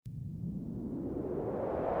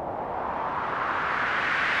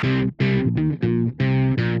Welcome.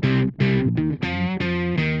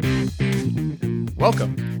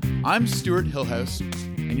 I'm Stuart Hillhouse,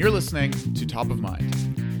 and you're listening to Top of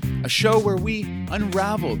Mind, a show where we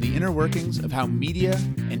unravel the inner workings of how media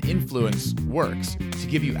and influence works to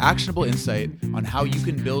give you actionable insight on how you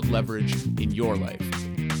can build leverage in your life.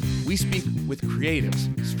 We speak with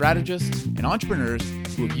creatives, strategists, and entrepreneurs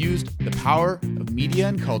who have used the power of media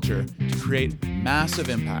and culture to create massive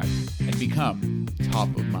impact and become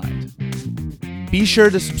top of mind. Be sure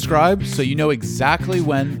to subscribe so you know exactly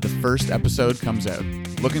when the first episode comes out.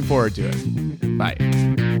 Looking forward to it. Bye.